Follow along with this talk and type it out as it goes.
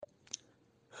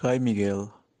Hi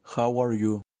Miguel, how are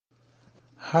you?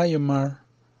 Hi Omar,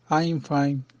 I'm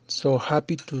fine, so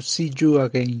happy to see you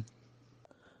again.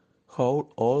 How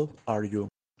old are you?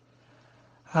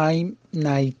 I'm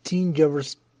 19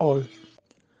 years old.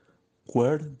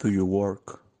 Where do you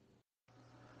work?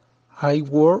 I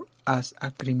work as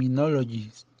a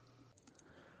criminologist.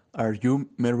 Are you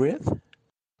married?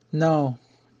 No,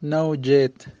 no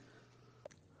yet.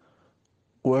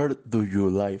 Where do you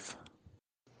live?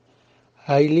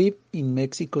 I live in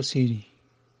Mexico City.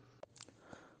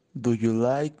 Do you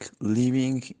like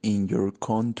living in your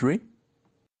country?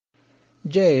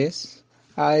 Yes,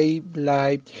 I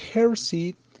like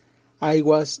Hershey. I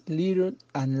was little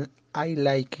and I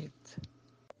like it.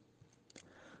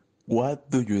 What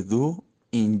do you do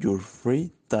in your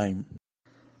free time?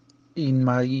 In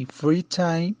my free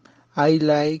time, I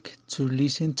like to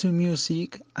listen to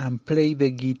music and play the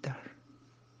guitar.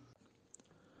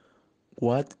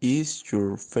 What is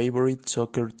your favorite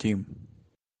soccer team?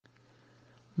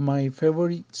 My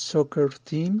favorite soccer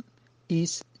team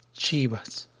is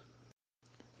Chivas.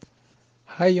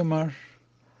 Hi Omar,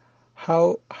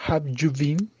 how have you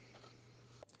been?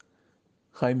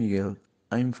 Hi Miguel,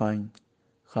 I'm fine.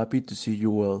 Happy to see you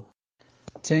well.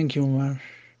 Thank you, Omar.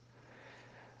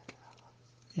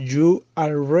 You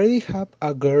already have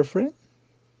a girlfriend?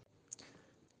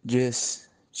 Yes,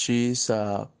 she is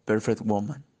a perfect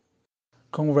woman.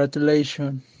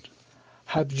 Congratulations.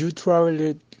 Have you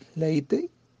traveled lately?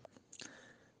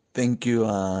 Thank you,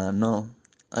 no,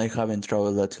 I haven't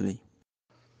traveled lately.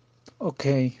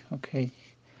 Okay.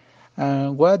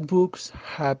 What books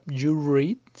have you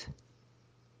read?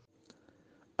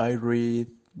 I read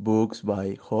books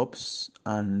by Hobbes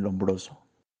and Lombroso.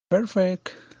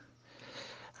 Perfect.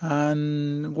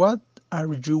 And what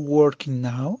are you working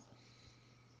now?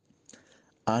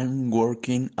 I'm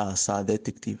working as a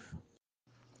detective.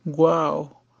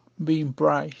 Wow, being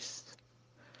priced.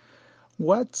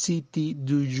 What city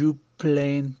do you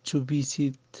plan to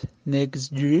visit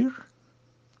next year?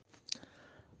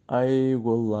 I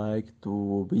would like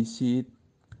to visit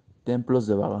Templos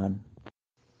de Bagán.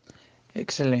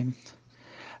 Excellent.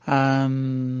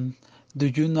 And do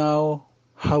you know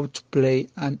how to play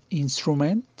an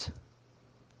instrument?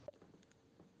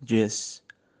 Yes,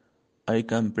 I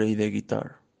can play the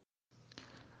guitar.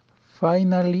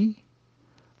 Finally,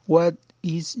 what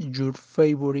is your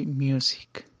favorite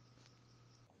music?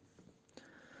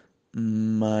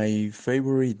 My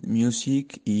favorite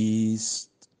music is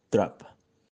trap.